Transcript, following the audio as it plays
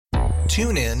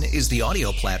TuneIn is the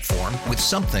audio platform with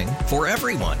something for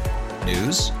everyone.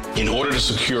 News. In order to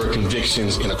secure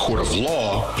convictions in a court of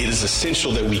law, it is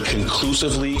essential that we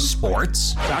conclusively.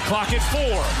 Sports. Shot clock at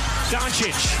 4.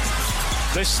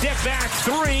 Doncic. The step back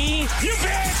 3. You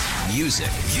bet. Music.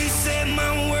 You set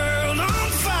my world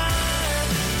on fire.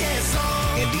 Yes,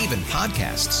 and even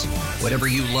podcasts. Whatever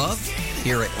you love,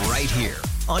 hear it right here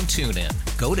on TuneIn.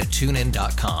 Go to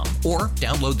TuneIn.com or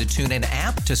download the TuneIn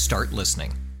app to start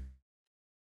listening.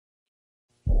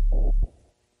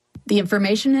 The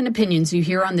information and opinions you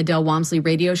hear on the Del Walmsley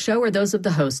radio show are those of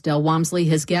the host, Del Walmsley,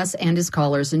 his guests, and his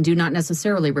callers, and do not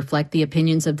necessarily reflect the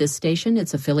opinions of this station,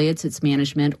 its affiliates, its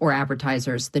management, or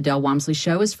advertisers. The Del Walmsley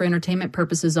show is for entertainment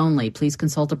purposes only. Please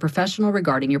consult a professional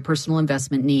regarding your personal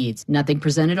investment needs. Nothing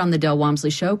presented on the Del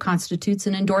Walmsley show constitutes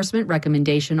an endorsement,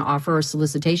 recommendation, offer, or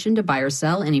solicitation to buy or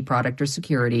sell any product or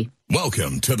security.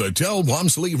 Welcome to the Del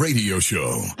Walmsley radio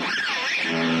show.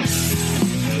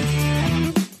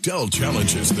 Del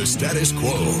challenges the status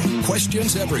quo,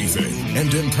 questions everything,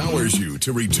 and empowers you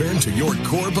to return to your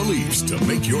core beliefs to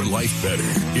make your life better.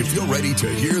 If you're ready to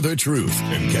hear the truth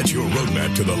and get your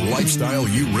roadmap to the lifestyle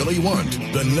you really want,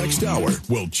 the next hour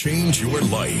will change your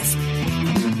life.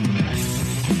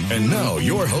 And now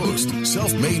your host,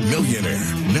 self-made millionaire,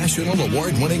 national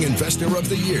award-winning investor of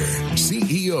the year,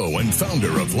 CEO and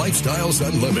founder of Lifestyles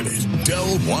Unlimited,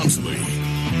 Del Walmsley.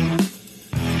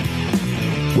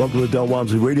 Welcome to the Del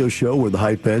Walmsley Radio Show, where the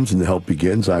hype ends and the help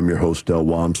begins. I'm your host, Del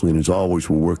Walmsley, and as always,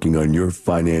 we're working on your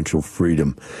financial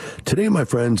freedom. Today, my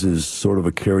friends, is sort of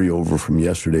a carryover from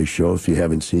yesterday's show. If you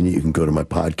haven't seen it, you can go to my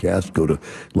podcast, go to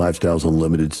Lifestyles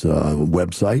Unlimited's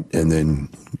website, and then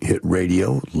hit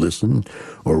radio, listen,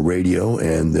 or radio,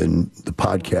 and then the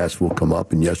podcast will come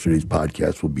up, and yesterday's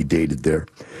podcast will be dated there.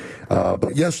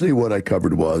 But yesterday, what I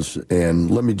covered was, and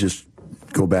let me just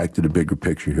go back to the bigger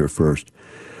picture here first.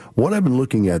 What I've been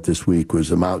looking at this week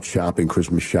was I'm out shopping,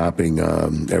 Christmas shopping.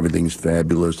 Everything's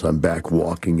fabulous. I'm back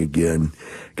walking again.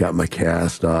 Got my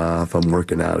cast off. I'm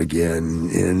working out again.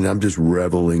 And I'm just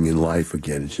reveling in life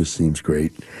again. It just seems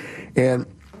great. And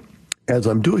as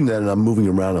I'm doing that and I'm moving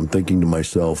around, I'm thinking to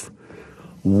myself,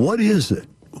 what is it?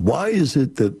 Why is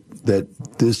it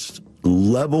that this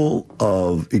level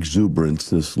of exuberance,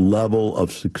 this level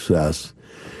of success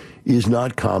is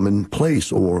not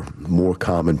commonplace, or more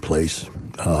commonplace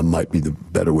might be the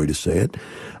better way to say it.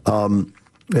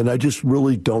 And I just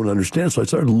really don't understand. So I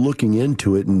started looking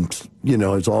into it, and, you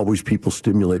know, as always, people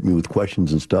stimulate me with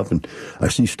questions and stuff, and I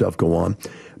see stuff go on.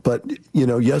 But, you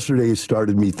know, yesterday it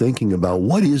started me thinking about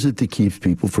what is it that keeps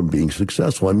people from being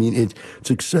successful. I mean,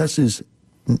 success is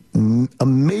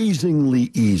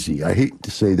amazingly easy. I hate to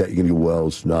say that. You're going to go, well,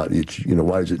 it's not. It's, you know,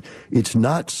 why is it? It's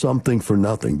not something for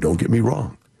nothing. Don't get me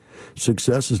wrong.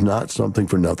 Success is not something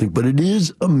for nothing, but it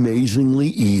is amazingly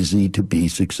easy to be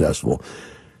successful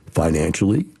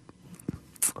financially,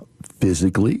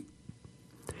 physically,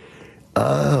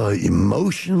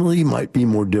 emotionally might be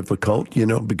more difficult, you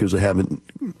know, because I haven't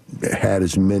had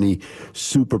as many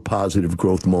super positive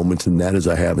growth moments in that as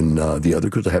I have in the other,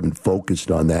 because I haven't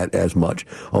focused on that as much.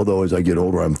 Although as I get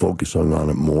older, I'm focusing on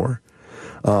it more.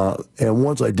 And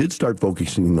once I did start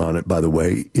focusing on it, by the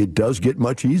way, it does get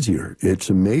much easier. It's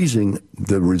amazing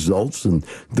the results and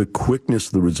the quickness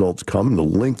the results come and the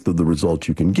length of the results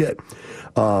you can get.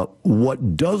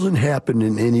 What doesn't happen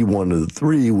in any one of the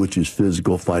three, which is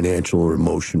physical, financial, or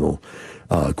emotional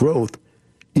growth,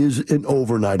 is an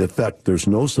overnight effect. There's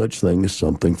no such thing as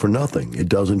something for nothing. It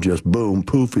doesn't just boom,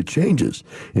 poof, it changes.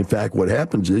 In fact, what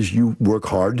happens is you work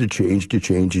hard to change,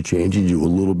 and you do a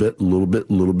little bit,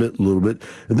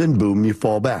 and then boom, you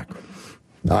fall back.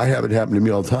 I have it happen to me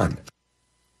all the time.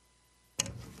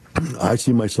 I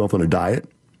see myself on a diet,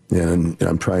 and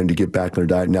I'm trying to get back on a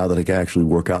diet now that I can actually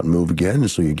work out and move again.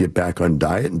 And so you get back on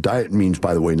diet. And diet means,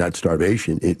 by the way, not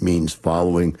starvation. It means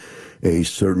following a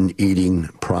certain eating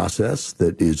process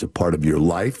that is a part of your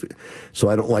life. So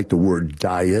I don't like the word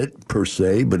diet per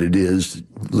se, but it is,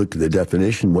 look at the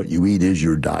definition, what you eat is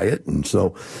your diet. And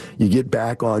so you get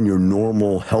back on your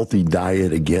normal healthy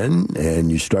diet again,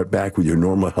 and you start back with your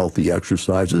normal healthy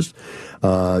exercises.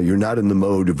 You're not in the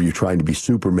mode of you're trying to be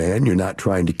Superman. You're not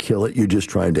trying to kill it. You're just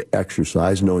trying to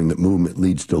exercise, knowing that movement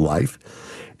leads to life.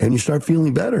 And you start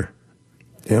feeling better.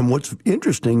 And what's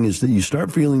interesting is that you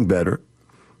start feeling better.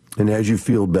 And as you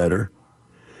feel better,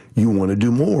 you want to do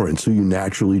more. And so you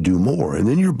naturally do more. And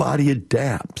then your body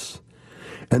adapts.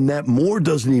 And that more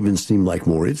doesn't even seem like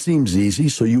more. It seems easy,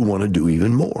 so you want to do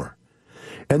even more.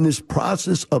 And this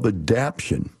process of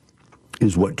adaptation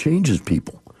is what changes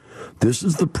people. This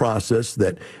is the process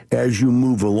that as you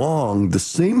move along, the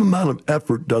same amount of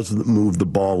effort doesn't move the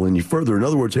ball any further. In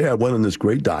other words, hey, I went on this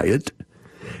great diet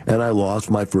and I lost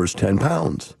my first 10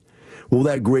 pounds. Well,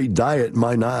 that great diet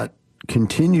might not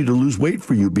continue to lose weight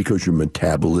for you because your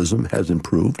metabolism has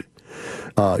improved.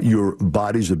 Your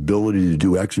body's ability to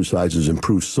do exercise has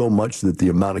improved so much that the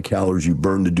amount of calories you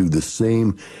burn to do the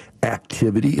same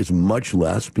activity is much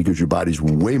less because your body's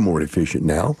way more efficient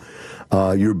now.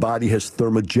 Your body has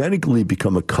thermogenically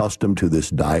become accustomed to this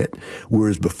diet,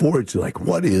 whereas before it's like,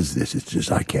 what is this? It's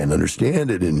just, I can't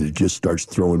understand it, and it just starts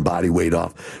throwing body weight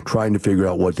off, trying to figure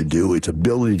out what to do. Its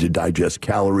ability to digest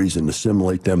calories and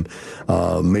assimilate them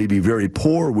may be very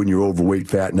poor when you're overweight,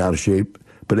 fat, and out of shape,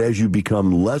 but as you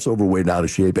become less overweight, out of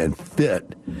shape, and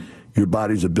fit, your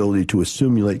body's ability to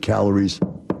assimilate calories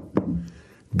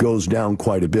goes down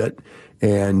quite a bit,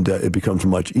 and it becomes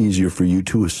much easier for you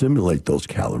to assimilate those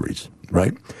calories,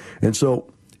 right? And so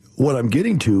what I'm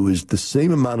getting to is the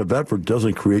same amount of effort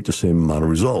doesn't create the same amount of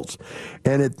results.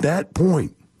 And at that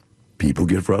point, people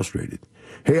get frustrated.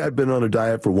 Hey, I've been on a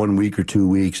diet for 1 week or 2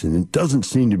 weeks, and it doesn't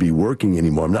seem to be working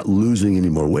anymore. I'm not losing any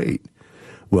more weight.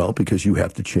 Well, because you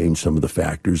have to change some of the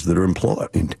factors that are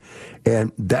employed.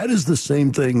 And that is the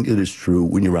same thing that is true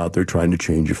when you're out there trying to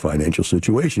change your financial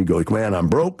situation. You go like, man, I'm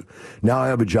broke. Now I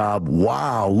have a job.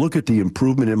 Wow, look at the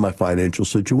improvement in my financial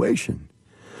situation.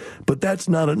 But that's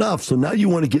not enough. So now you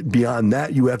want to get beyond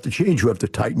that. You have to change. You have to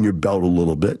tighten your belt a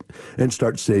little bit and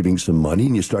start saving some money.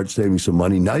 And you start saving some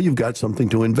money. Now you've got something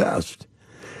to invest.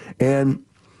 And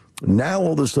now,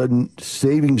 all of a sudden,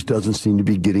 savings doesn't seem to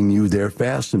be getting you there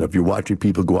fast enough. You're watching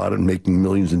people go out and making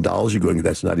millions of dollars. You're going,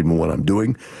 that's not even what I'm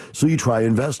doing. So you try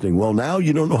investing. Well, now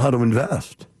you don't know how to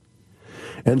invest.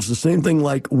 And it's the same thing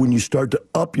like when you start to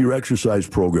up your exercise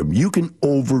program. You can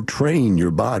overtrain your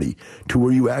body to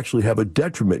where you actually have a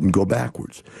detriment and go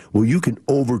backwards. Well, you can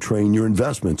overtrain your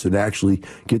investments and actually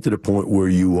get to the point where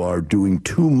you are doing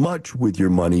too much with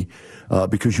your money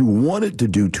because you want it to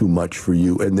do too much for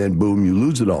you, and then boom, you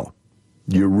lose it all.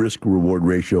 Your risk-reward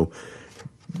ratio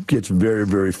gets very,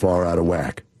 very far out of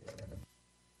whack.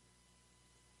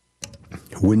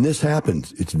 When this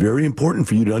happens, it's very important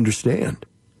for you to understand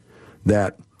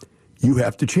that you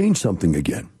have to change something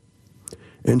again.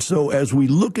 And so as we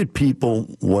look at people,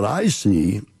 what I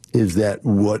see is that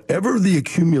whatever the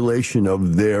accumulation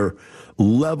of their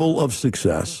level of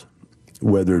success,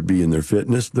 whether it be in their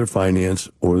fitness, their finance,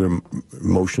 or their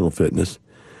emotional fitness,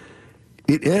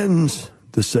 it ends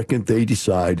the second they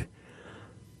decide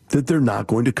that they're not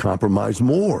going to compromise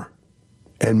more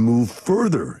and move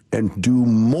further and do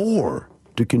more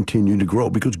to continue to grow,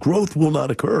 because growth will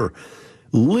not occur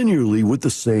linearly with the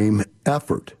same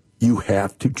effort. You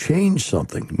have to change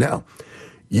something. Now,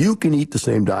 you can eat the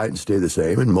same diet and stay the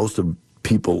same, and most of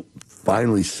people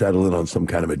finally settle in on some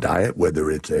kind of a diet, whether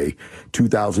it's a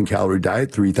 2,000 calorie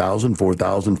diet, 3,000,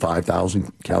 4,000,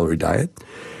 5,000 calorie diet.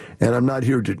 And I'm not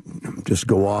here to just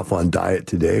go off on diet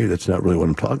today. That's not really what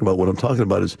I'm talking about. What I'm talking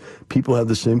about is people have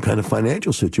the same kind of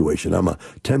financial situation. I'm a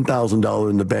 $10,000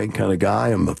 in the bank kind of guy.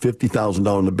 I'm a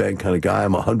 $50,000 in the bank kind of guy.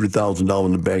 I'm a $100,000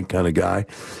 in the bank kind of guy.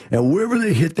 And wherever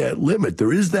they hit that limit,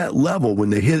 there is that level when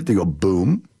they hit it, they go,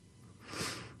 boom,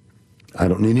 I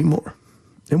don't need any more.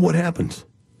 And what happens?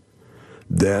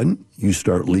 Then you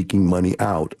start leaking money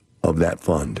out of that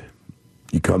fund.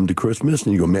 You come to Christmas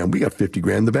and you go, man, we got 50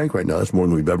 grand in the bank right now. That's more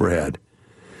than we've ever had.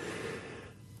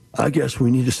 I guess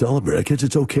we need to celebrate. I guess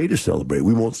it's okay to celebrate.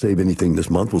 We won't save anything this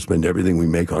month. We'll spend everything we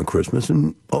make on Christmas.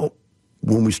 And,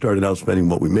 when we started out spending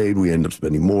what we made, we ended up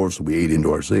spending more. So we ate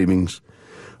into our savings,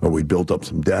 or we built up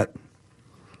some debt.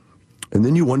 And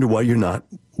then you wonder why you're not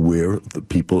where the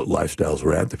people at Lifestyles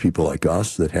are at, the people like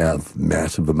us that have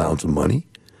massive amounts of money,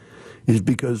 is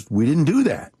because we didn't do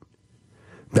that.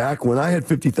 Back when I had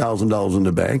 $50,000 in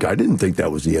the bank, I didn't think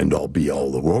that was the end-all, be-all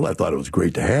of the world. I thought it was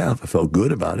great to have. I felt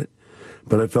good about it.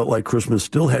 But I felt like Christmas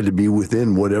still had to be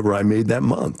within whatever I made that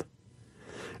month.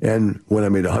 And when I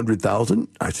made $100,000,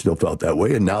 I still felt that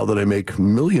way. And now that I make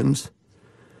millions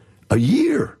a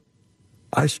year,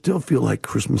 I still feel like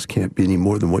Christmas can't be any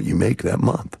more than what you make that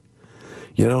month.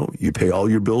 You know, you pay all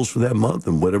your bills for that month,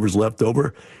 and whatever's left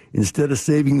over, instead of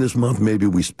saving this month, maybe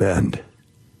we spend.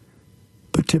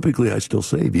 But typically, I still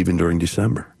save, even during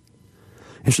December.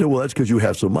 You say, well, that's because you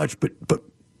have so much.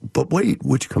 But wait,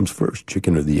 which comes first,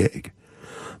 chicken or the egg?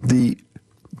 The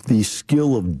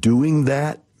skill of doing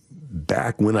that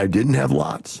back when I didn't have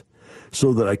lots,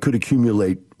 so that I could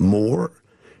accumulate more,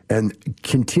 and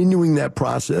continuing that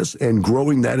process and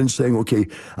growing that and saying, okay,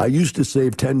 I used to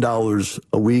save $10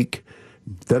 a week,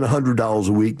 then $100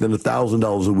 a week, then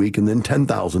 $1,000 a week, and then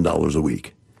 $10,000 a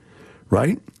week,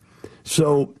 right?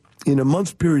 So in a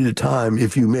month's period of time,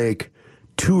 if you make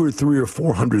 $200,000 or $300,000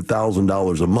 or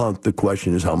 $400,000 a month, the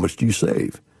question is, how much do you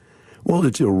save? Well,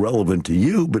 it's irrelevant to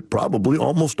you, but probably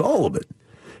almost all of it,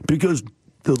 because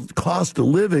the cost of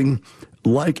living,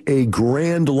 like a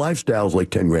grand lifestyle, is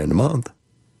like $10,000 a month.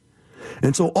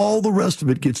 And so all the rest of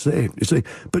it gets saved. You say,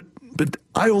 but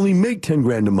I only make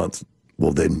 $10,000 a month.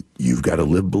 Well, then you've got to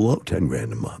live below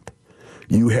 $10,000 a month.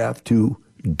 You have to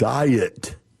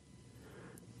diet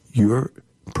your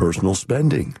personal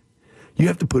spending. You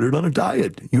have to put it on a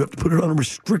diet. You have to put it on a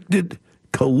restricted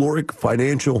caloric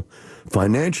financial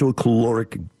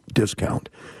caloric discount.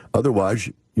 Otherwise,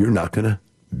 you're not going to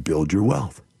build your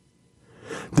wealth.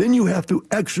 Then you have to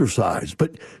exercise.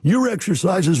 But your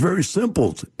exercise is very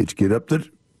simple. It's go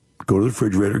to the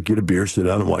refrigerator, get a beer, sit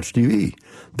down and watch TV.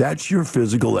 That's your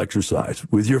physical exercise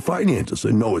with your finances.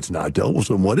 And no, it's not, Del. Well,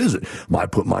 so what is it? I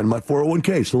put mine in my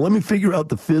 401k. So let me figure out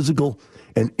the physical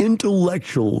and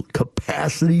intellectual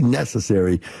capacity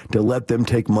necessary to let them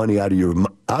take money out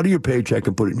of your paycheck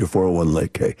and put it in your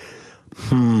 401k.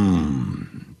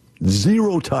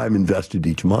 0 time invested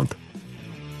each month.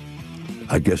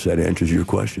 I guess that answers your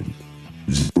question.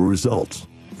 0 results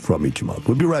from each month.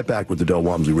 We'll be right back with the Del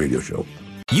Walmsley Radio Show.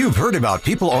 You've heard about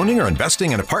people owning or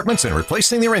investing in apartments and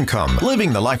replacing their income,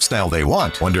 living the lifestyle they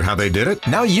want. Wonder how they did it?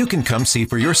 Now you can come see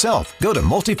for yourself. Go to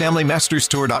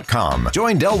multifamilymasterstour.com.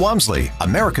 Join Del Walmsley,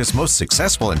 America's most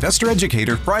successful investor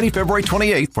educator, Friday, February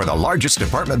 28th for the largest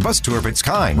apartment bus tour of its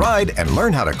kind. Ride and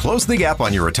learn how to close the gap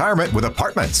on your retirement with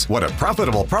apartments. What a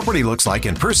profitable property looks like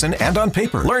in person and on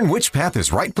paper. Learn which path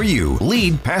is right for you.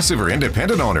 Lead, passive, or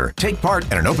independent owner. Take part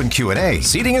in an open Q&A.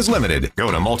 Seating is limited.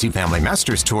 Go to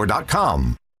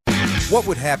multifamilymasterstour.com. What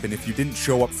would happen if you didn't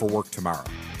show up for work tomorrow?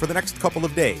 For the next couple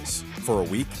of days? For a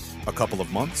week? A couple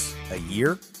of months? A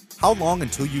year? How long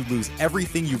until you lose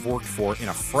everything you've worked for in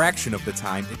a fraction of the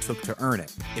time it took to earn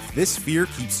it? If this fear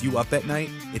keeps you up at night,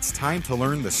 it's time to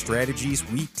learn the strategies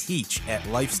we teach at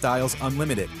Lifestyles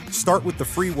Unlimited. Start with the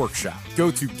free workshop.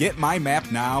 Go to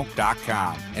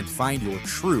getmymapnow.com and find your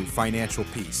true financial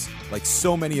peace, like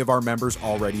so many of our members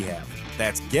already have.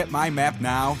 That's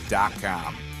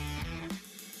getmymapnow.com.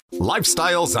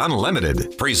 Lifestyles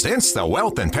Unlimited presents the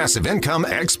Wealth and Passive Income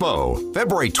Expo,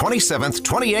 February 27th,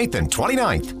 28th, and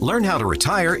 29th. Learn how to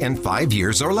retire in 5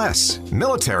 years or less.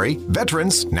 Military,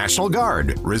 veterans, National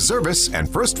Guard, reservists, and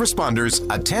first responders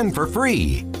attend for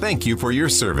free. Thank you for your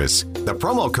service. The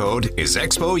promo code is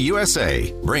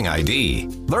EXPOUSA. Bring ID.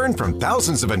 Learn from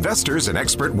thousands of investors and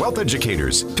expert wealth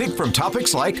educators. Pick from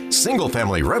topics like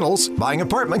single-family rentals, buying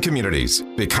apartment communities,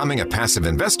 becoming a passive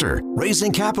investor,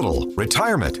 raising capital,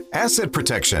 retirement, asset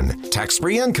protection,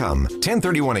 tax-free income,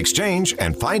 1031 exchange,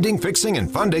 and finding, fixing,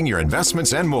 and funding your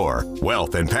investments and more.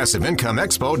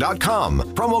 WealthAndPassiveIncomeExpo.com.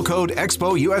 Promo code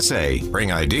EXPOUSA.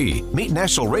 Bring ID. Meet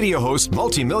national radio host,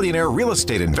 multimillionaire real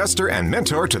estate investor, and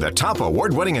mentor to the top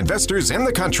award-winning investors in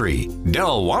the country,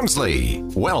 Del Walmsley.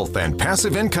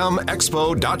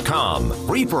 WealthAndPassiveIncomeExpo.com.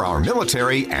 Free for our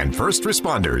military and first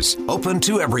responders. Open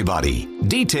to everybody.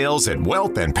 Details at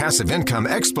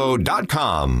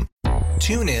WealthAndPassiveIncomeExpo.com.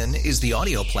 TuneIn is the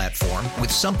audio platform with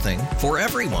something for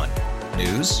everyone.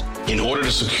 News. In order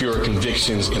to secure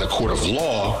convictions in a court of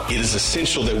law, it is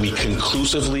essential that we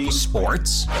conclusively.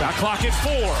 Sports. Shot clock at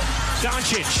 4.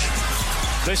 Doncic.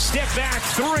 The step back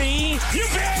 3. You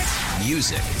bet.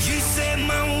 Music. You set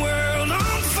my world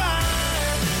on fire.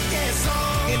 Yes,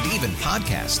 and even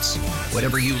podcasts.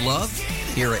 Whatever you love,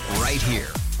 hear it right here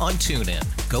on TuneIn.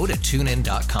 Go to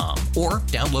TuneIn.com or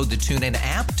download the TuneIn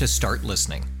app to start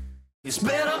listening. it's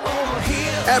better over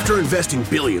here. After investing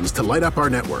billions to light up our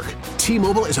network,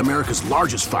 T-Mobile is America's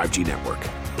largest 5G network.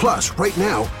 Plus, right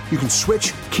now, you can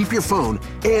switch, keep your phone,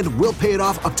 and we'll pay it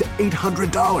off up to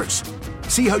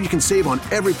 $800. See how you can save on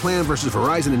every plan versus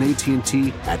Verizon and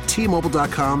AT&T at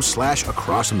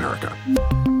T-Mobile.com/across America.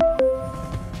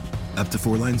 Up to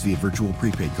 4 lines via virtual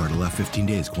prepaid card. Allow 15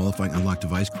 days. Qualifying unlocked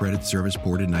device credit service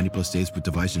ported 90-plus days with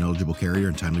device and eligible carrier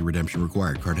and timely redemption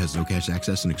required. Card has no cash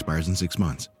access and expires in 6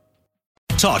 months.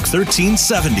 Talk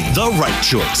 1370, the right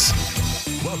choice.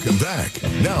 Welcome back.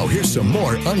 Now here's some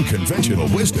more unconventional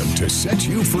wisdom to set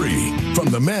you free from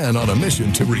the man on a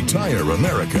mission to retire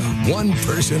America, one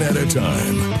person at a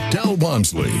time, Del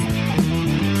Walmsley.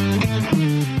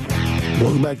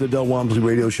 Welcome back to the Del Walmsley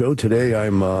Radio Show. Today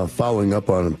I'm following up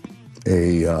on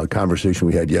a conversation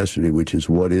we had yesterday, which is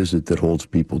what is it that holds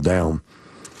people down?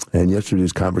 And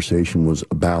yesterday's conversation was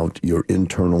about your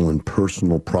internal and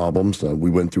personal problems. We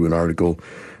went through an article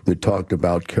that talked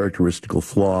about characteristical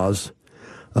flaws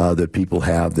that people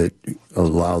have that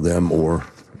allow them, or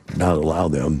not allow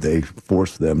them, they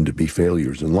force them to be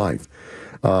failures in life.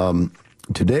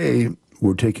 Today,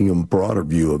 we're taking a broader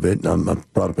view of it. And I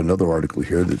brought up another article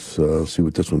here that's, see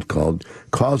what this one's called,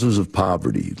 Causes of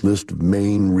Poverty, list of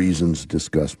main reasons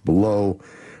discussed below.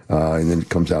 And then it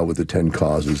comes out with the 10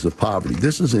 causes of poverty.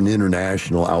 This is an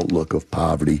international outlook of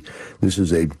poverty. This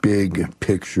is a big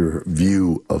picture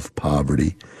view of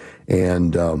poverty.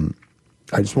 And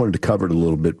I just wanted to cover it a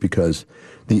little bit because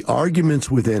the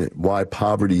arguments within it, why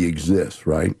poverty exists,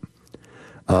 right?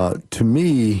 To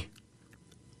me,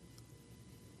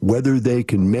 whether they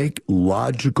can make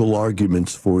logical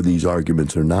arguments for these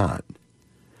arguments or not,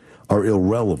 are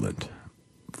irrelevant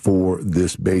for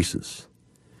this basis.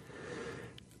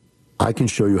 I can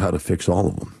show you how to fix all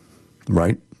of them,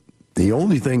 right? The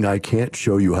only thing I can't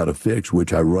show you how to fix,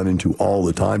 which I run into all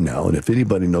the time now, and if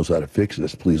anybody knows how to fix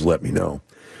this, please let me know,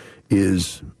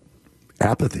 is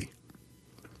apathy.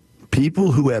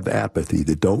 People who have apathy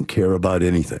that don't care about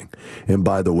anything. And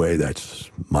by the way, that's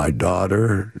my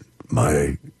daughter,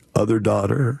 my other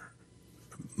daughter,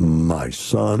 my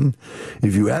son.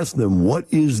 If you ask them what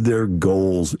is their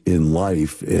goals in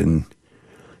life, and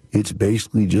it's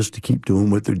basically just to keep doing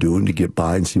what they're doing to get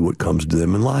by and see what comes to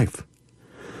them in life.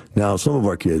 Now, some of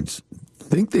our kids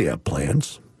think they have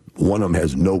plans. One of them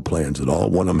has no plans at all.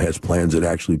 One of them has plans that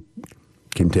actually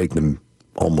can take them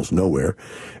almost nowhere.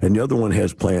 And the other one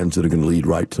has plans that are going to lead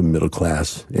right to middle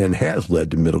class and has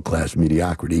led to middle class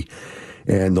mediocrity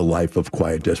and the life of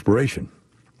quiet desperation.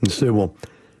 And say, well,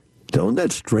 don't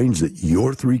that strange that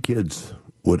your three kids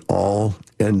would all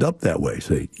end up that way?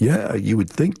 Say, yeah, you would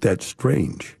think that's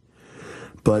strange.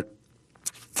 But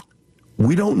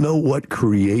we don't know what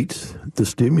creates the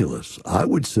stimulus. I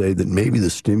would say that maybe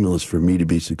the stimulus for me to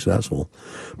be successful,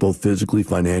 both physically,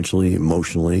 financially,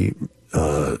 emotionally,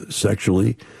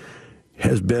 sexually,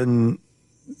 has been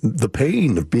the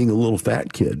pain of being a little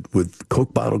fat kid with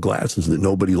Coke bottle glasses that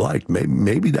nobody liked.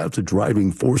 Maybe that's a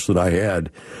driving force that I had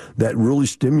that really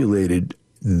stimulated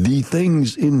the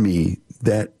things in me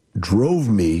that drove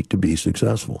me to be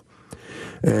successful.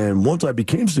 And once I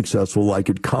became successful, I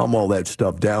could calm all that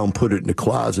stuff down, put it in the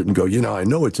closet and go, I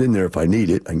know it's in there if I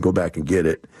need it. I can go back and get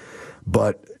it.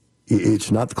 But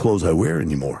it's not the clothes I wear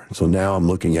anymore. So now I'm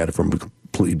looking at it from a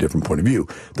completely different point of view.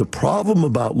 The problem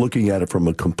about looking at it from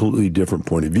a completely different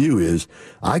point of view is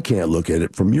I can't look at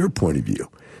it from your point of view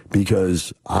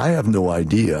because I have no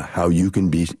idea how you can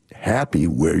be happy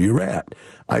where you're at.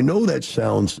 I know that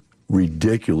sounds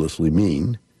ridiculously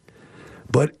mean,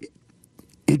 but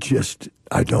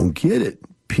I don't get it.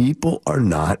 People are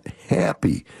not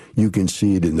happy. You can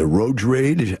see it in the road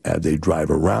rage as they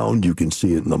drive around. You can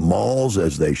see it in the malls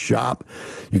as they shop.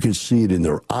 You can see it in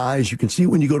their eyes. You can see it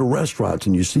when you go to restaurants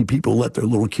and you see people let their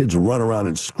little kids run around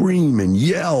and scream and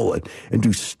yell and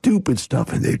do stupid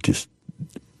stuff. And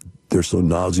they're so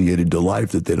nauseated to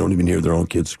life that they don't even hear their own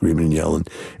kids screaming and yelling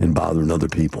and bothering other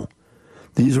people.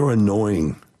 These are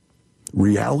annoying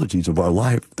realities of our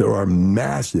life. There are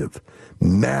massive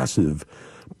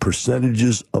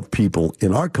percentages of people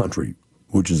in our country,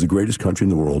 which is the greatest country in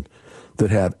the world,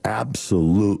 that have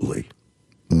absolutely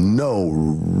no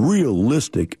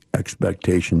realistic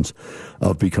expectations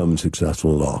of becoming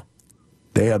successful at all.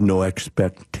 They have no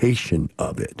expectation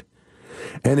of it.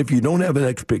 And if you don't have an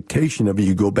expectation of it,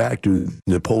 you go back to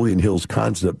Napoleon Hill's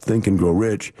concept, Think and Grow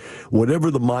Rich. Whatever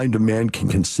the mind of man can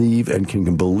conceive and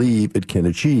can believe, it can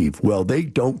achieve. Well, they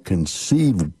don't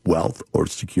conceive wealth or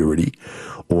security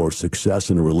or success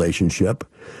in a relationship.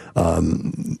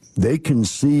 They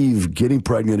conceive getting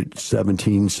pregnant at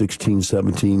 17, 16,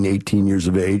 17, 18 years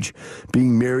of age,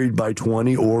 being married by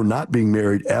 20 or not being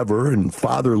married ever, and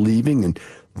father leaving and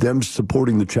them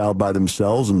supporting the child by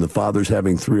themselves, and the father's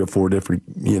having 3 or 4 different,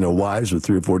 wives or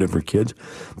 3 or 4 different kids.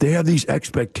 They have these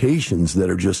expectations that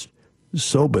are just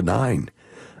so benign.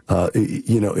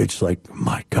 It's like,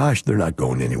 my gosh, they're not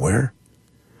going anywhere.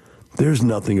 There's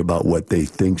nothing about what they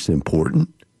think's important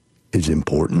is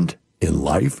important in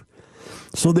life.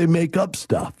 So they make up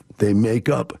stuff. They make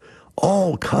up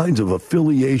all kinds of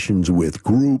affiliations with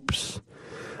groups,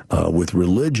 with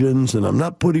religions, and I'm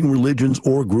not putting religions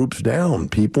or groups down.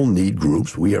 People need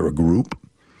groups. We are a group.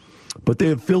 But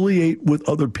they affiliate with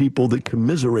other people that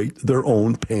commiserate their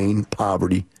own pain,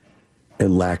 poverty,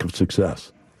 and lack of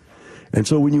success. And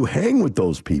so when you hang with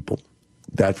those people,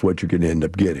 that's what you're going to end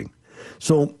up getting.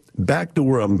 So back to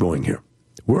where I'm going here.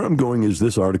 Where I'm going is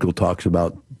this article talks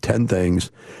about 10 things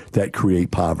that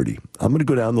create poverty. I'm going to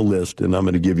go down the list, and I'm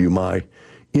going to give you my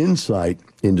insight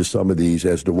into some of these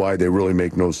as to why they really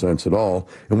make no sense at all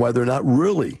and why they're not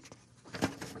really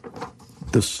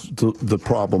the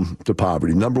problem to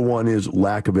poverty. Number one is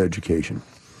lack of education.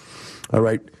 All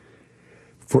right.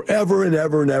 Forever and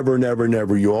ever and ever and ever and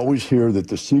ever, you always hear that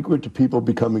the secret to people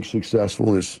becoming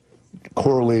successful is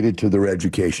correlated to their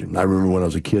education. I remember when I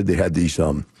was a kid, they had these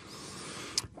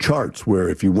charts where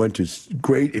if you went to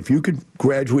if you could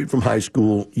graduate from high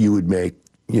school, you would make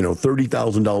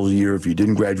 $30,000 a year. If you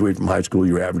didn't graduate from high school,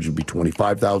 your average would be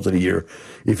 $25,000 a year.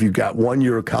 If you got 1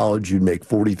 year of college, you'd make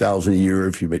 $40,000 a year.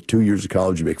 If you made 2 years of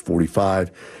college, you'd make $45,000.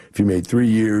 If you made 3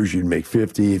 years, you'd make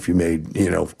 $50,000. If you made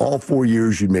all 4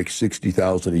 years, you'd make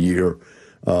 $60,000 a year.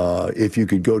 If you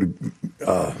could go to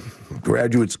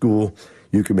graduate school,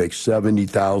 you could make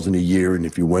 $70,000 a year, and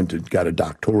if you got a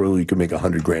doctoral, you could make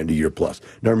 $100,000 a year plus.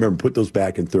 Now remember, put those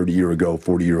back in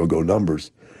 40-year-ago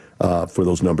numbers. For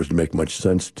those numbers to make much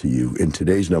sense to you. In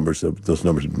today's numbers, those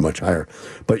numbers would be much higher.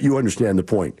 But you understand the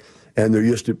point. And there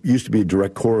used to be a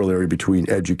direct corollary between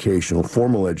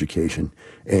formal education,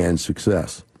 and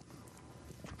success.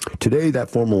 Today,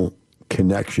 that formal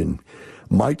connection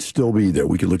might still be there.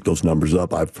 We could look those numbers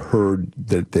up. I've heard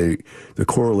that the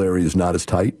corollary is not as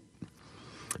tight.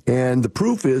 And the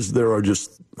proof is there are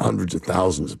just hundreds of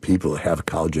thousands of people that have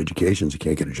college educations that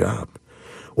can't get a job,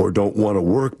 or don't want to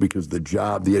work because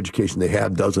the education they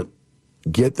have doesn't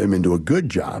get them into a good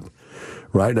job,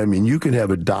 right? I mean, you can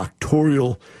have a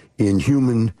doctoral in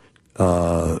human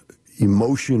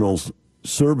emotional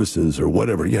services or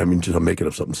whatever. Yeah, I mean, I'm making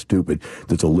up something stupid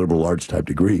that's a liberal arts type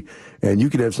degree. And you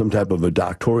could have some type of a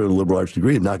doctoral liberal arts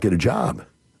degree and not get a job.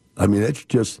 I mean, that's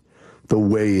just the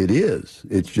way it is.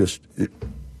 It's just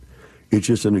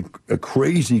a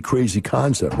crazy, crazy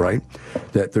concept, right?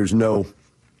 That there's no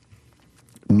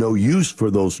use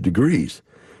for those degrees.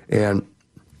 And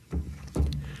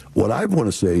what I want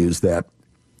to say is that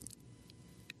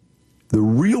the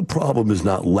real problem is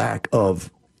not lack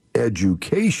of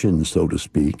education, so to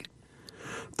speak.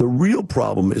 The real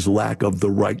problem is lack of the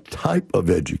right type of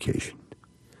education.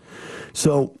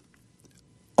 So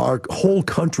our whole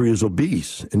country is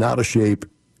obese and out of shape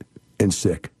and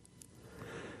sick.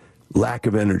 Lack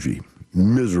of energy,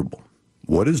 miserable.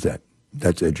 What is that?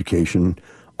 That's education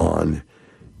on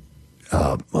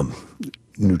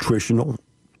nutritional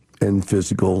and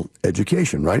physical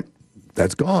education, right?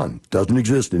 That's gone. Doesn't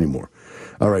exist anymore.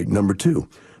 All right, number 2,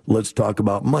 let's talk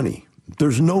about money.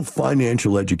 There's no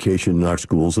financial education in our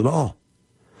schools at all.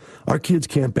 Our kids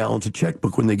can't balance a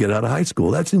checkbook when they get out of high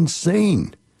school. That's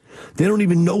insane. They don't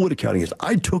even know what accounting is.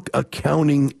 I took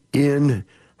accounting in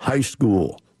high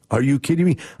school. Are you kidding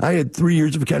me? I had 3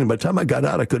 years of accounting. By the time I got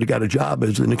out, I could have got a job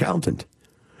as an accountant.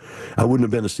 I wouldn't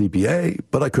have been a CPA,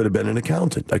 but I could have been an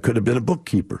accountant. I could have been a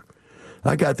bookkeeper.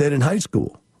 I got that in high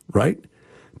school, right?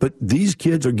 But these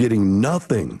kids are getting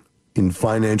nothing in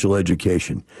financial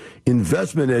education.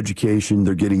 Investment education,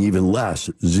 they're getting even less,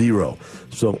 0.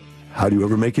 So how do you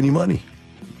ever make any money?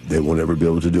 They won't ever be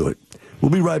able to do it.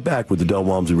 We'll be right back with the Del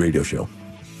Walmsley Radio Show.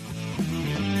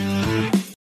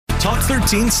 Talk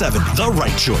 1370, the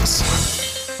right choice.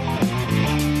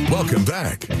 Welcome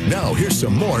back. Now here's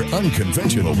some more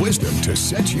unconventional wisdom to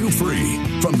set you free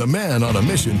from the man on a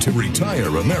mission to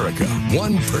retire America,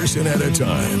 one person at a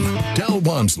time, Del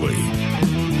Walmsley.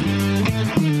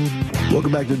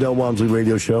 Welcome back to the Del Walmsley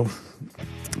Radio Show.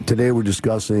 Today we're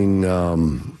discussing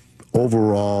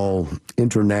overall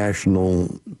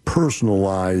international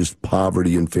personalized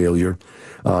poverty and failure.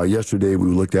 Yesterday we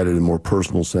looked at it in a more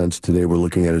personal sense. Today we're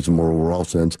looking at it in a more overall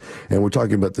sense. And we're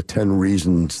talking about the 10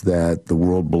 reasons that the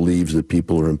world believes that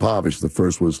people are impoverished. The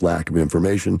first was lack of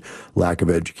information, lack of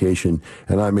education.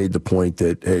 And I made the point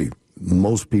that, hey,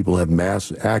 most people have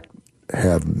massive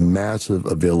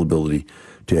availability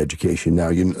to education. Now,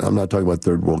 I'm not talking about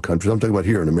third world countries. I'm talking about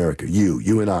here in America,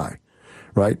 you and I.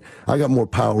 Right? I got more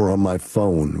power on my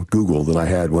phone, Google, than I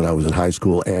had when I was in high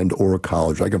school and or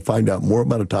college. I can find out more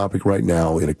about a topic right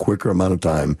now in a quicker amount of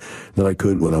time than I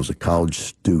could when I was a college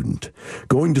student.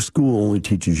 Going to school only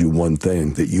teaches you one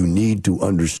thing, that you need to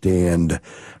understand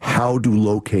how to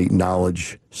locate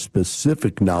knowledge,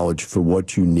 specific knowledge for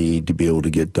what you need to be able to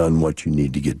get done what you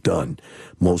need to get done.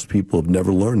 Most people have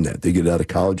never learned that. They get out of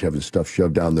college having stuff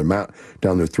shoved down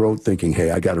their throat, thinking,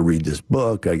 hey, I got to read this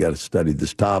book, I got to study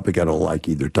this topic, I don't like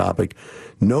either topic.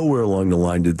 Nowhere along the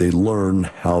line did they learn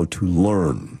how to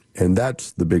learn. And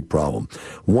that's the big problem.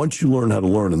 Once you learn how to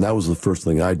learn, and that was the first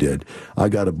thing I did, I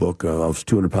got a book. I was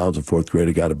 200 pounds in 4th grade.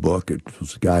 I got a book. It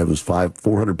was a guy who was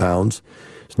 400 pounds.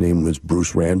 His name was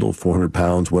Bruce Randall, 400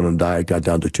 pounds, went on a diet, got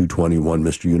down to 220, won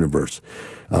Mr. Universe.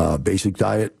 Basic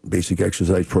diet, basic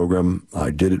exercise program.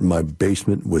 I did it in my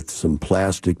basement with some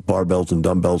plastic barbells and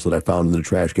dumbbells that I found in the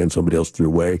trash can somebody else threw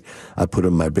away. I put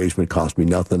them in my basement, cost me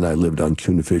nothing. I lived on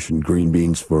tuna fish and green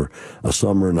beans for a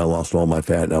summer, and I lost all my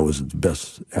fat, and I was the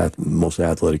best, most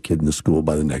athletic kid in the school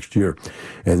by the next year.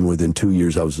 And within 2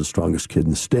 years, I was the strongest kid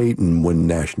in the state and won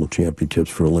national championships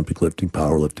for Olympic lifting,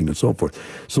 powerlifting, and so forth.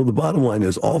 So the bottom line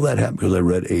is all that happened because I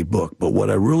read a book. But what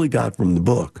I really got from the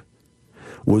book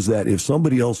was that if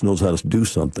somebody else knows how to do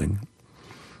something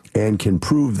and can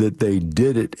prove that they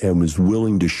did it and was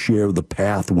willing to share the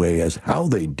pathway as how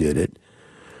they did it,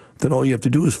 then all you have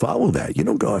to do is follow that. You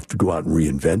don't have to go out and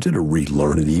reinvent it or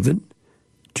relearn it even.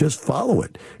 Just follow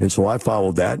it. And so I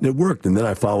followed that, and it worked. And then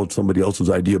I followed somebody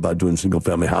else's idea about doing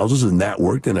single-family houses, and that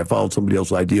worked. And I followed somebody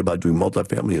else's idea about doing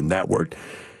multifamily, and that worked.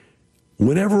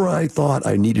 Whenever I thought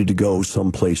I needed to go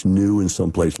someplace new and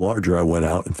someplace larger, I went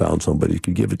out and found somebody who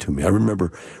could give it to me. I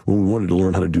remember when we wanted to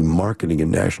learn how to do marketing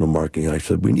and national marketing, I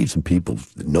said, we need some people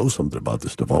that know something about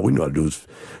this stuff. All we know how to do is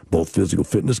both physical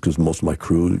fitness, because most of my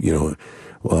crew,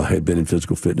 had been in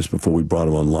physical fitness before we brought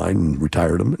them online and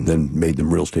retired them and then made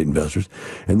them real estate investors.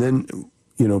 And then,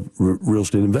 real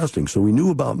estate investing. So we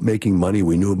knew about making money.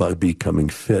 We knew about becoming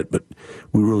fit, but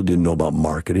we really didn't know about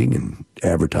marketing and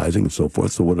advertising and so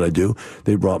forth. So what did I do?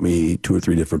 They brought me 2 or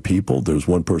 3 different people. There was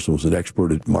one person who was an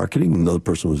expert at marketing. Another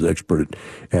person was an expert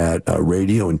at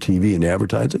radio and TV and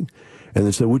advertising. And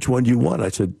they said, which one do you want? I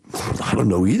said, I don't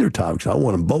know either, Tom, because I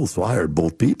want them both. So I hired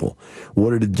both people.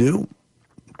 What did it do?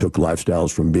 Took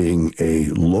Lifestyles from being a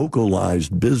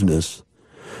localized business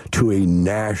to a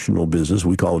national business.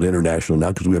 We call it international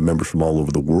now because we have members from all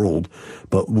over the world,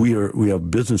 but we have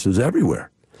businesses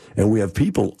everywhere, and we have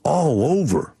people all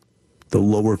over the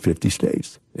lower 50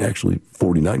 states, actually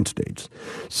 49 states.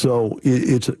 So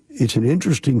it's an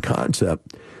interesting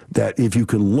concept that if you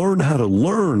can learn how to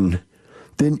learn,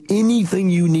 then anything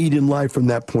you need in life from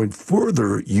that point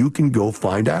further, you can go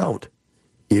find out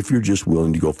if you're just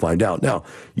willing to go find out. Now,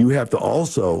 you have to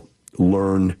also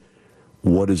learn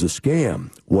what is a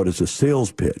scam, what is a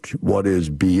sales pitch, what is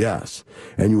BS,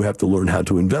 and you have to learn how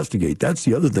to investigate. That's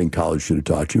the other thing college should have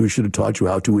taught you. It should have taught you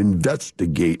how to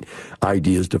investigate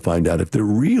ideas to find out if they're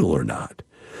real or not.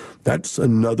 That's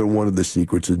another one of the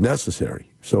secrets that's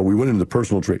necessary. So we went into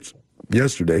personal traits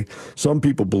yesterday. Some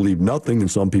people believe nothing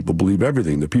and some people believe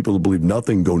everything. The people that believe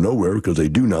nothing go nowhere because they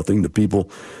do nothing. The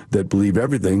people that believe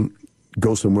everything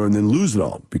go somewhere and then lose it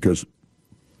all because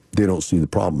they don't see the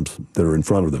problems that are in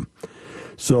front of them.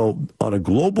 So on a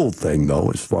global thing,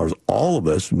 though, as far as all of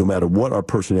us, no matter what our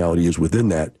personality is within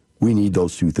that, we need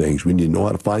those 2 things. We need to know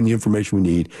how to find the information we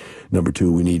need. Number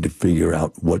 2, we need to figure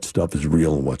out what stuff is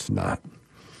real and what's not.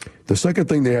 The second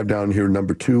thing they have down here,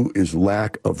 number 2, is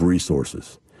lack of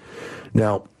resources.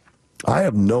 Now, I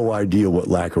have no idea what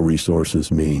lack of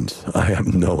resources means. I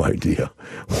have no idea.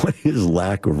 What is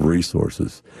lack of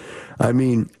resources? I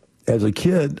mean, as a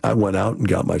kid, I went out and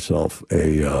got myself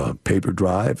a paper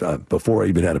drive. Before I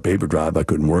even had a paper drive, I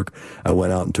couldn't work. I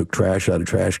went out and took trash out of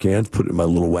trash cans, put it in my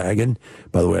little wagon.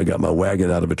 By the way, I got my wagon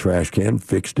out of a trash can,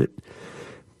 fixed it,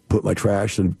 put my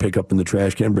trash and pick up in the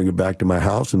trash can, bring it back to my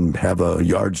house, and have a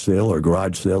yard sale or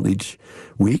garage sale each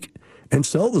week and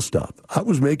sell the stuff. I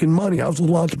was making money. I was a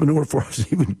little entrepreneur before I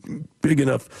was even big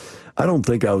enough. I don't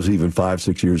think I was even 5,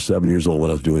 6 years, 7 years old when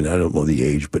I was doing that. I don't know the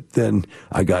age. But then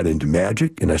I got into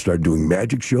magic, and I started doing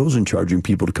magic shows and charging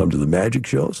people to come to the magic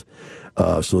shows.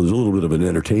 So there's a little bit of an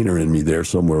entertainer in me there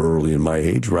somewhere early in my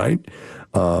age, right?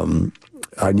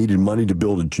 I needed money to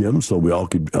build a gym so we all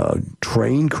could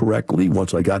train correctly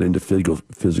once I got into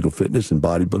physical fitness and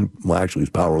bodybuilding. Well, actually,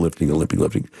 it was powerlifting, Olympic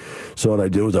lifting. So what I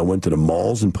did was I went to the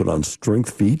malls and put on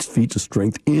strength feats of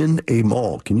strength in a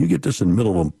mall. Can you get this in the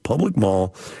middle of a public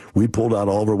mall? We pulled out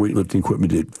all of our weightlifting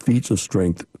equipment, did feats of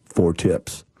strength for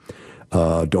tips,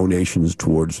 donations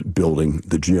towards building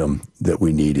the gym that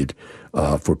we needed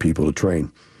for people to train.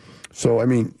 So, I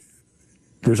mean,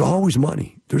 there's always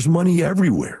money. There's money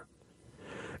everywhere.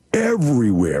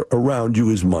 Everywhere around you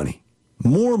is money.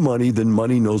 More money than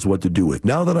money knows what to do with.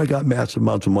 Now that I got massive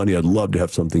amounts of money, I'd love to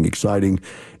have something exciting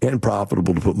and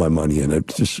profitable to put my money in.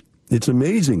 It's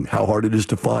amazing how hard it is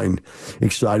to find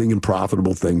exciting and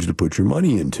profitable things to put your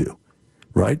money into,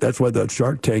 right? That's why the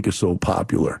Shark Tank is so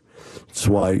popular. That's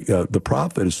why The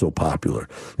Profit is so popular.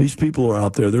 These people are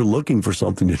out there, they're looking for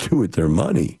something to do with their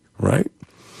money, right?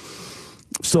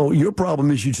 So your problem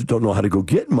is you just don't know how to go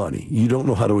get money. You don't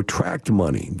know how to attract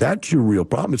money. That's your real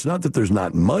problem. It's not that there's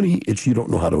not money. It's you don't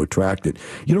know how to attract it.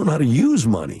 You don't know how to use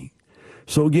money.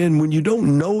 So again, when you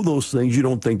don't know those things, you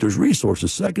don't think there's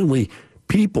resources. Secondly,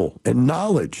 people and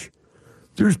knowledge.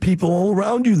 There's people all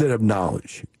around you that have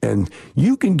knowledge, and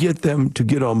you can get them to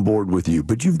get on board with you,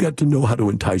 but you've got to know how to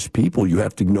entice people. You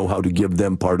have to know how to give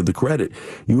them part of the credit.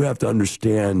 You have to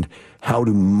understand how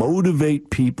to motivate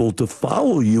people to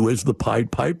follow you as the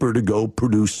Pied Piper to go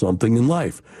produce something in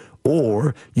life.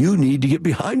 Or you need to get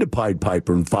behind a Pied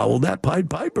Piper and follow that Pied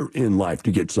Piper in life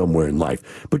to get somewhere in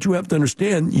life. But you have to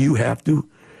understand you have to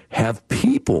have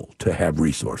people to have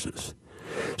resources.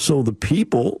 So the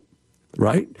people,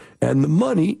 right, and the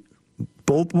money,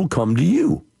 both will come to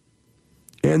you.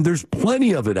 And there's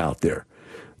plenty of it out there.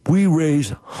 We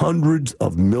raise hundreds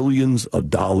of millions of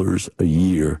dollars a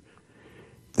year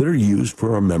that are used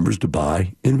for our members to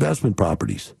buy investment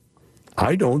properties.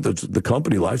 I don't. The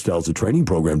company Lifestyles, the training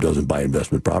program, doesn't buy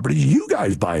investment properties. You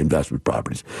guys buy investment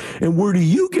properties. And where do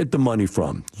you get the money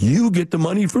from? You get the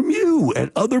money from you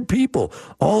and other people.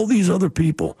 All these other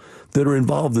people that are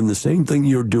involved in the same thing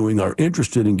you're doing are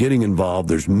interested in getting involved.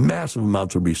 There's massive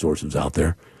amounts of resources out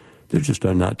there. They just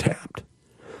are not tapped.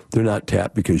 They're not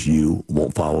tapped because you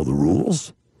won't follow the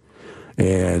rules.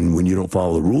 And when you don't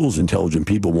follow the rules, intelligent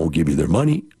people won't give you their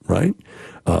money, right?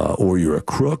 Or you're a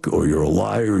crook, or you're a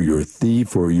liar, or you're a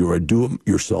thief, or you're a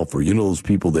do-it-yourselfer. You know those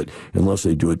people that, unless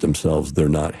they do it themselves, they're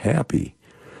not happy,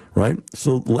 right?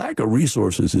 So lack of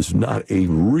resources is not a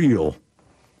real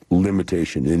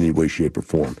limitation in any way, shape, or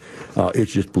form.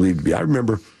 It's just believed to be. I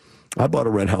remember I bought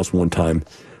a rent house one time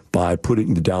by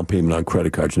putting the down payment on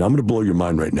credit cards. And I'm going to blow your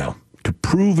mind right now. To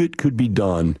prove it could be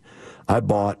done, I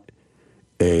bought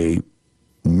a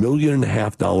 $1.5 million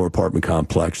apartment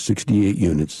complex, 68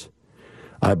 units.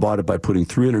 I bought it by putting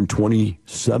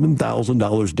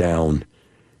 $327,000 down,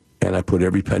 and I put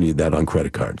every penny of that on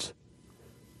credit cards.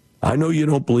 I know you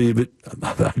don't believe it.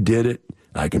 I did it.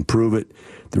 I can prove it.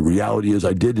 The reality is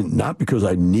I didn't, not because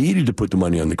I needed to put the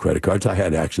money on the credit cards. I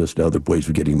had access to other ways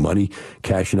of getting money,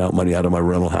 cashing out money out of my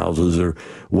rental houses or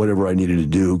whatever I needed to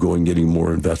do, going getting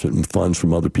more investment funds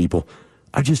from other people.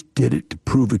 I just did it to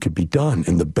prove it could be done.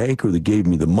 And the banker that gave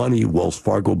me the money, Wells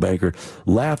Fargo banker,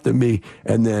 laughed at me.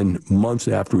 And then months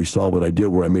after he saw what I did,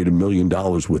 where I made $1 million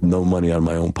with no money out of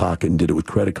my own pocket and did it with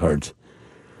credit cards,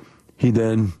 he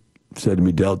then said to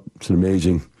me, Del, it's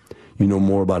amazing. You know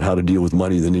more about how to deal with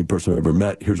money than any person I've ever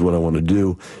met. Here's what I want to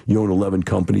do. You own 11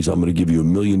 companies. I'm going to give you $1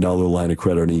 million line of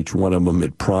credit on each one of them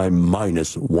at prime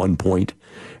minus 1 point.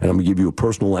 And I'm going to give you a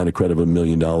personal line of credit of $1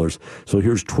 million. So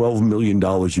here's $12 million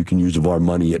you can use of our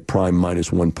money at prime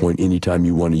minus 1 point anytime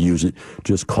you want to use it.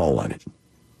 Just call on it.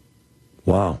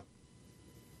 Wow.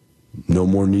 No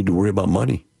more need to worry about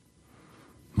money.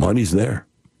 Money's there.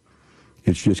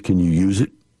 It's just, can you use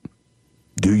it?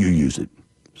 Do you use it?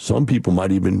 Some people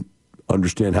might even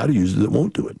understand how to use it that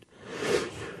won't do it.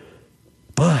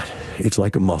 But it's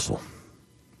like a muscle.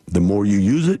 The more you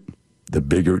use it, the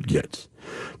bigger it gets.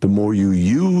 The more you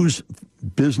use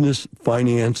business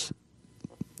finance,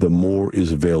 the more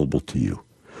is available to you.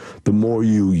 The more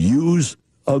you use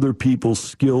other people's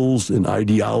skills and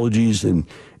ideologies and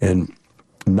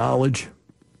knowledge,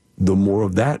 the more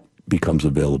of that becomes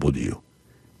available to you.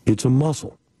 It's a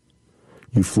muscle.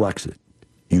 You flex it.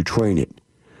 You train it.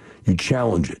 You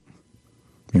challenge it.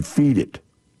 You feed it.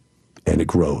 And it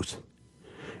grows.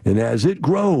 And as it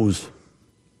grows,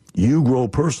 you grow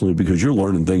personally because you're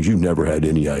learning things you never had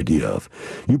any idea of.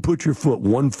 You put your foot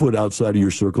 1 foot outside of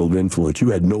your circle of influence.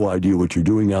 You had no idea what you're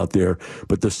doing out there.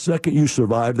 But the second you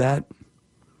survive that,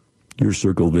 your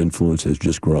circle of influence has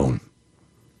just grown.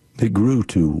 It grew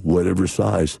to whatever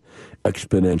size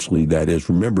exponentially that is.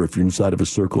 Remember, if you're inside of a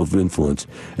circle of influence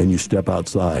and you step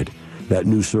outside, that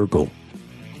new circle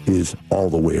is all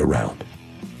the way around.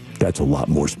 That's a lot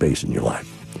more space in your life.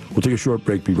 We'll take a short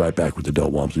break. Be right back with the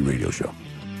Del Walmsley Radio Show.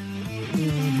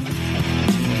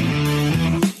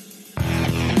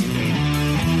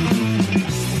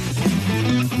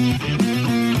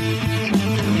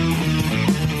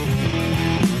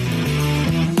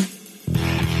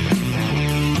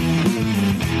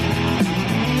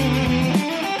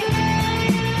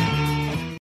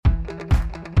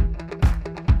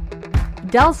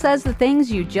 Del says the things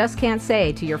you just can't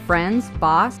say to your friends,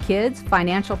 boss, kids,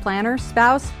 financial planner,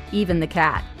 spouse, even the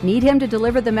cat. Need him to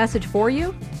deliver the message for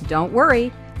you? Don't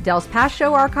worry. Del's past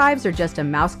show archives are just a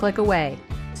mouse click away.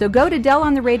 So go to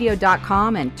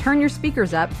DelOnTheRadio.com and turn your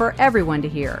speakers up for everyone to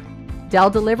hear. Del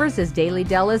delivers his daily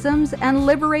Delisms and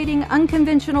liberating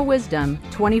unconventional wisdom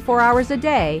 24 hours a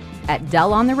day at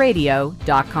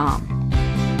DelOnTheRadio.com.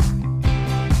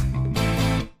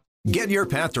 Get your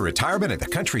path to retirement at the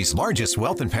country's largest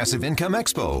wealth and passive income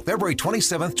expo, February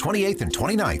 27th, 28th, and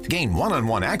 29th. Gain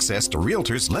one-on-one access to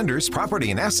realtors, lenders, property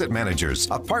and asset managers,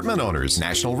 apartment owners,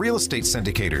 national real estate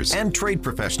syndicators, and trade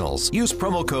professionals. Use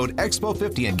promo code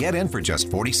EXPO50 and get in for just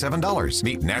 $47.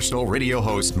 Meet national radio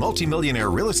host, multimillionaire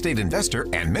real estate investor,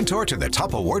 and mentor to the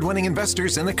top award-winning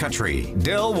investors in the country,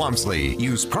 Del Walmsley.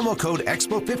 Use promo code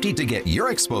EXPO50 to get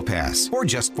your Expo Pass for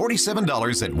just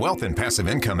 $47 at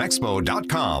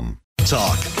wealthandpassiveincomeexpo.com.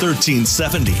 Talk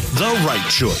 1370, the right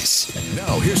choice. And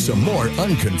now here's some more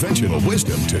unconventional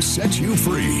wisdom to set you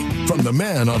free from the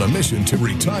man on a mission to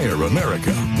retire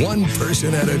America, one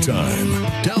person at a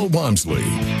time, Del Walmsley.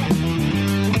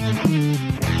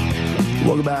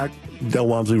 Welcome back. Del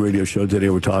Walmsley Radio Show. Today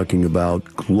we're talking about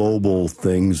global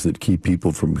things that keep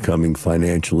people from becoming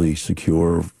financially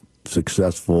secure,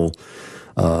 successful,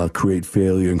 create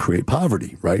failure and create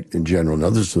poverty, right, in general. Now,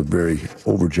 this is a very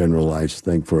overgeneralized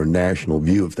thing for a national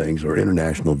view of things or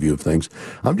international view of things.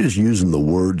 I'm just using the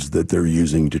words that they're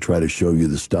using to try to show you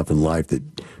the stuff in life that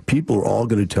people are all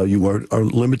going to tell you are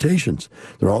limitations.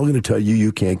 They're all going to tell you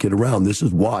you can't get around. This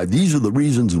is why. These are the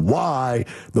reasons why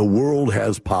the world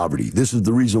has poverty. This is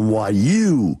the reason why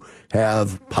you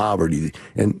have poverty.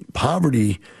 And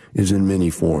poverty is in many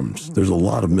forms. There's a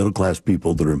lot of middle-class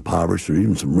people that are impoverished, or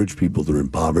even some rich people that are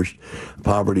impoverished.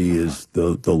 Poverty is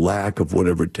the lack of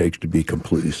whatever it takes to be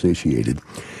completely satiated.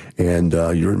 And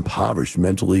you're impoverished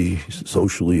mentally,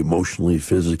 socially, emotionally,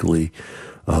 physically,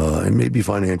 and maybe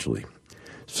financially.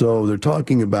 So they're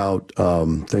talking about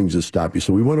things that stop you.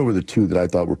 So we went over the two that I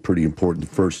thought were pretty important,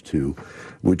 the first two,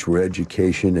 which were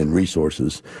education and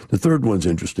resources. The third one's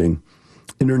interesting,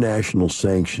 international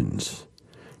sanctions,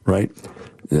 right?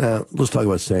 Let's talk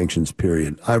about sanctions,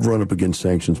 period. I've run up against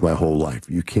sanctions my whole life.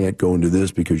 You can't go into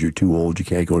this because you're too old. You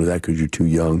can't go into that because you're too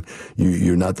young.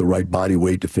 You're not the right body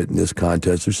weight to fit in this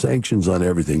contest. There's sanctions on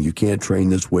everything. You can't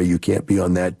train this way. You can't be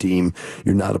on that team.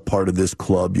 You're not a part of this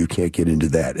club. You can't get into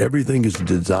that. Everything is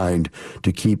designed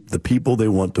to keep the people they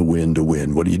want to win to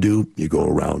win. What do? You go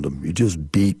around them. You just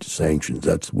beat sanctions.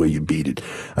 That's the way you beat it.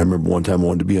 I remember one time I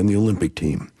wanted to be on the Olympic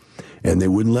team, and they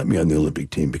wouldn't let me on the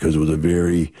Olympic team because it was a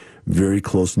very, very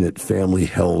close-knit,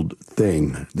 family-held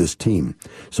thing, this team.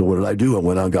 So what did I do? I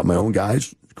went out and got my own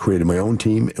guys, created my own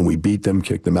team, and we beat them,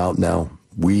 kicked them out. Now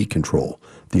we control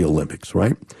the Olympics,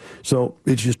 right? So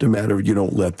it's just a matter of you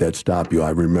don't let that stop you.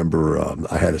 I remember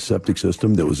I had a septic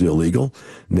system that was illegal,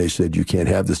 and they said, you can't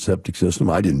have this septic system.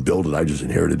 I didn't build it. I just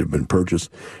inherited it, been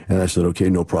purchased. And I said, okay,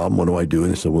 no problem. What do I do?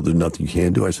 And they said, well, there's nothing you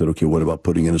can do. I said, okay, what about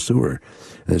putting in a sewer?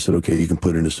 And they said, okay, you can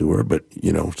put in a sewer, but,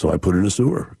 so I put in a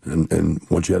sewer. And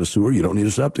once you had a sewer, you don't need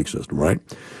a septic system, right?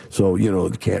 So,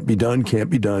 it can't be done, can't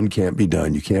be done, can't be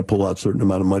done. You can't pull out a certain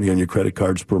amount of money on your credit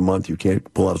cards per month. You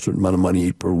can't pull out a certain amount of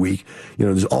money per week.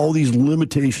 There's all these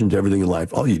limitations to everything in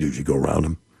life. All you do is you go around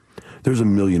them. There's a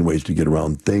million ways to get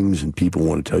around things, and people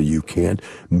want to tell you can't.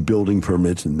 Building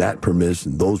permits and that permits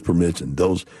and those permits and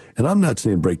those. And I'm not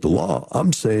saying break the law.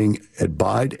 I'm saying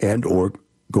abide and or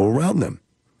go around them.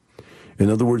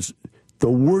 In other words, the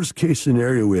worst case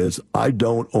scenario is I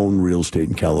don't own real estate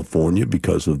in California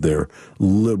because of their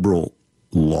liberal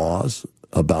laws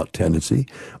about tenancy,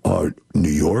 or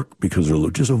New York because they're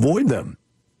just avoid them.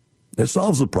 That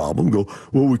solves the problem. Go,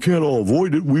 well, we can't all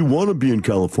avoid it. We want to be in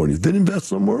California. Then invest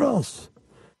somewhere else,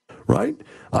 right?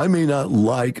 I may not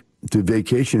like to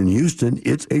vacation in Houston.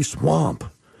 It's a swamp.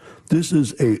 This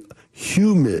is a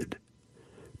humid,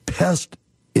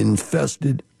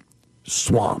 pest-infested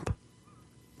swamp.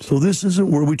 So this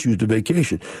isn't where we choose to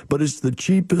vacation. But it's the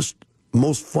cheapest,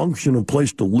 most functional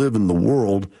place to live in the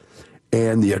world,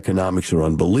 and the economics are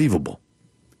unbelievable.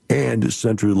 And it's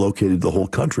centrally located the whole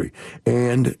country.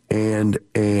 And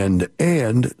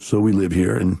so we live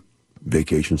here and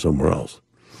vacation somewhere else.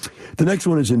 The next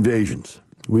one is invasions.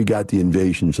 We got the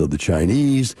invasions of the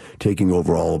Chinese taking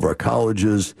over all of our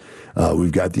colleges.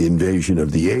 We've got the invasion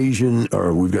of the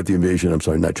I'm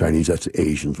sorry, not Chinese, that's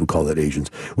Asians. We'll call that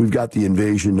Asians. We've got the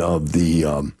invasion of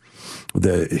the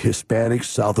Hispanic,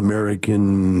 South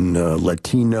American,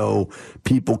 Latino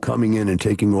people coming in and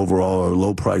taking over all our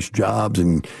low-priced jobs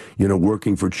and,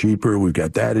 working for cheaper. We've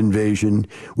got that invasion.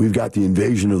 We've got the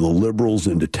invasion of the liberals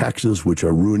into Texas, which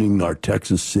are ruining our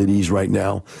Texas cities right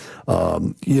now.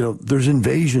 There's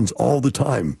invasions all the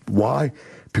time. Why?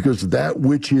 Because that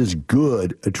which is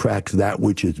good attracts that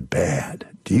which is bad.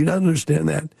 Do you not understand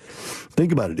that?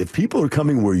 Think about it. If people are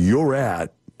coming where you're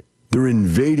at, they're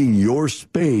invading your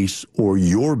space or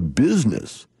your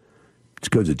business. It's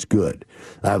because it's good.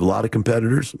 I have a lot of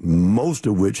competitors, most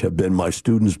of which have been my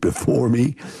students before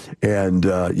me. And,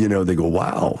 they go,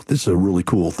 wow, this is a really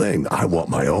cool thing. I want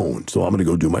my own, so I'm going to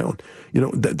go do my own.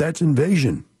 That's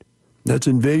invasion. That's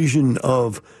invasion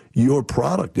of your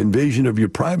product, invasion of your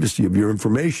privacy, of your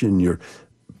information, your,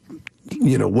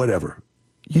 whatever.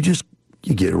 You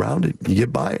get around it. You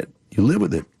get by it. You live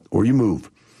with it, or you move.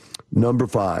 Number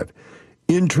 5,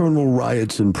 internal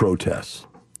riots and protests.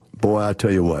 Boy, I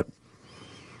tell you what.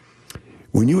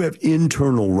 When you have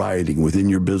internal rioting within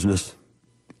your business,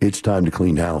 it's time to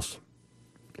clean house.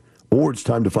 Or it's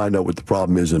time to find out what the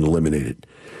problem is and eliminate it.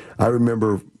 I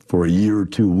remember for a year or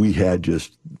two, we had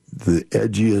just the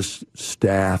edgiest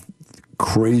staff,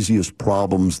 craziest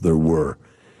problems there were.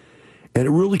 And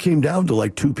it really came down to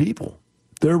like 2 people.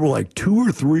 There were like 2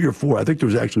 or 3 or 4. I think there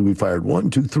was actually, we fired 1,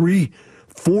 2, 3,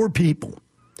 4 people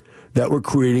that were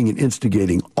creating and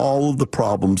instigating all of the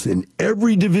problems in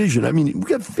every division. I mean, we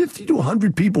got 50 to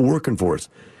 100 people working for us.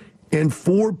 And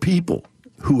 4 people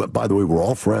who, by the way, were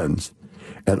all friends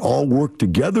and all worked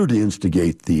together to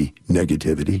instigate the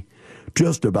negativity,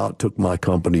 just about took my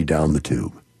company down the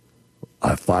tube.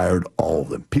 I fired all of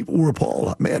them. People were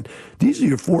appalled. Man, these are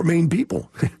your 4 main people.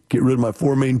 Get rid of my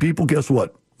 4 main people. Guess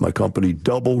what? My company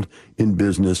doubled in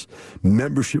business.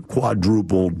 Membership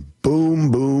quadrupled.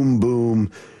 Boom, boom, boom.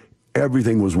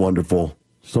 Everything was wonderful.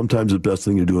 Sometimes the best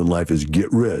thing to do in life is get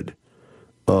rid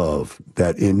of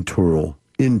that internal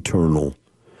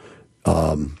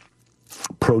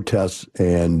protests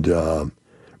and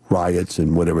riots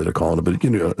and whatever they're calling it. But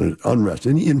unrest,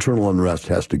 any internal unrest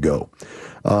has to go.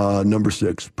 Number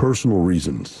 6, personal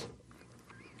reasons.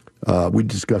 We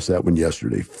discussed that one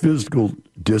yesterday. Physical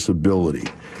disability.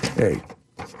 Hey,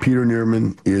 Peter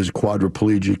Neerman is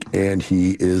quadriplegic and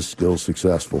he is still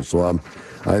successful. So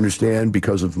I understand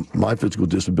because of my physical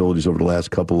disabilities over the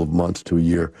last couple of months to a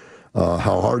year,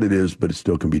 how hard it is, but it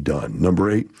still can be done.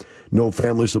 Number 8, no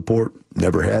family support.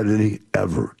 Never had any,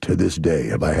 ever. To this day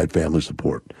have I had family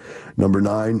support. Number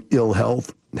 9, ill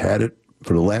health. Had it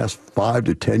for the last 5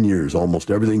 to 10 years. Almost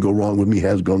everything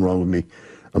has gone wrong with me.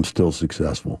 I'm still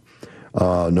successful.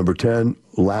 Number 10,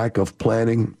 lack of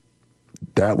planning.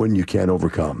 That one you can't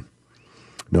overcome.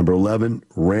 Number 11,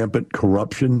 rampant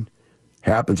corruption.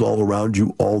 Happens all around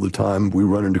you all the time. We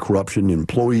run into corruption.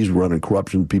 Employees run into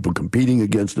corruption. People competing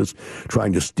against us,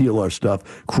 trying to steal our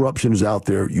stuff. Corruption is out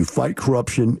there. You fight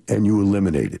corruption and you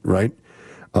eliminate it, right?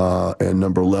 And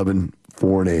number 11,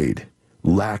 foreign aid.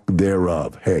 Lack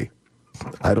thereof. Hey,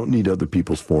 I don't need other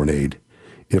people's foreign aid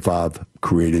if I've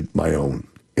created my own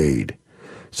aid.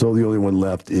 So the only one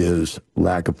left is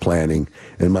lack of planning.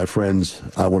 And my friends,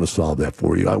 I want to solve that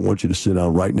for you. I want you to sit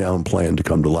down right now and plan to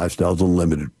come to Lifestyles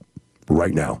Unlimited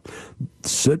right now.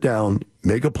 Sit down,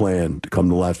 make a plan to come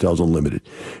to Lifestyles Unlimited,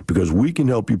 because we can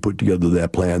help you put together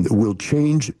that plan that will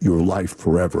change your life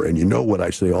forever. And you know what I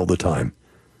say all the time.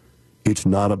 It's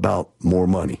not about more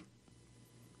money.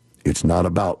 It's not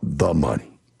about the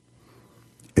money.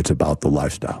 It's about the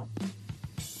lifestyle.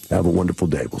 Have a wonderful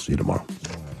day. We'll see you tomorrow.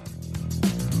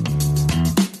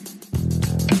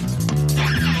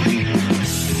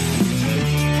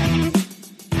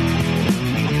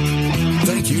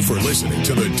 Thank you for listening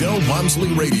to the Del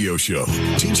Walmsley Radio Show,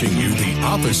 teaching you the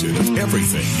opposite of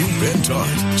everything you've been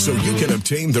taught so you can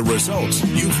obtain the results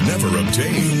you've never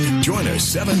obtained. Join us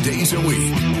 7 days a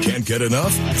week. Can't get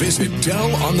enough? Visit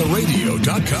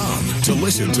DelOnTheRadio.com to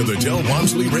listen to the Del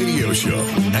Walmsley Radio Show,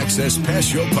 access past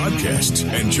show podcasts,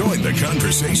 and join the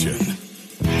conversation.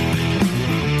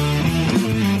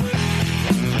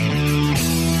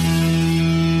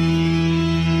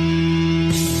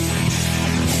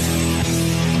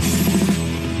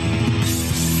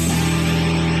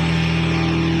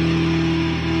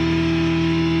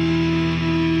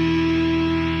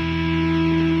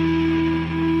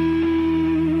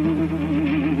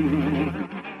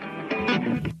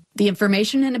 The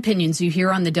information and opinions you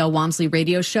hear on the Del Walmsley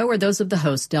Radio Show are those of the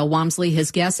host, Del Walmsley, his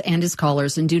guests, and his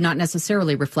callers, and do not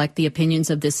necessarily reflect the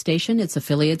opinions of this station, its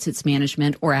affiliates, its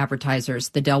management, or advertisers.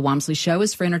 The Del Walmsley Show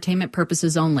is for entertainment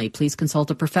purposes only. Please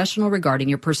consult a professional regarding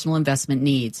your personal investment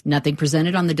needs. Nothing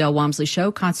presented on the Del Walmsley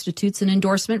Show constitutes an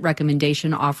endorsement,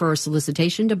 recommendation, offer, or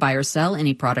solicitation to buy or sell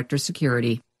any product or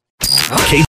security.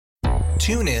 Okay.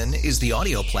 TuneIn is the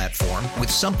audio platform with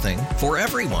something for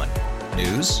everyone.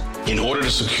 News. In order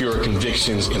to secure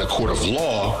convictions in a court of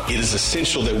law, it is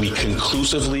essential that we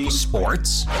conclusively.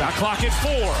 Sports. Got clock at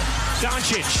 4.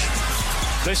 Doncic.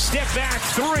 The step back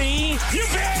 3. You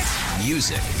bet.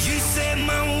 Music. You set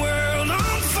my world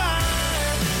on fire.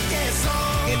 Yes,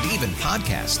 and even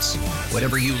podcasts.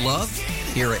 Whatever you love,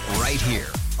 hear it right here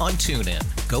on TuneIn.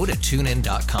 Go to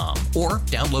TuneIn.com or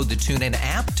download the TuneIn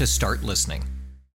app to start listening.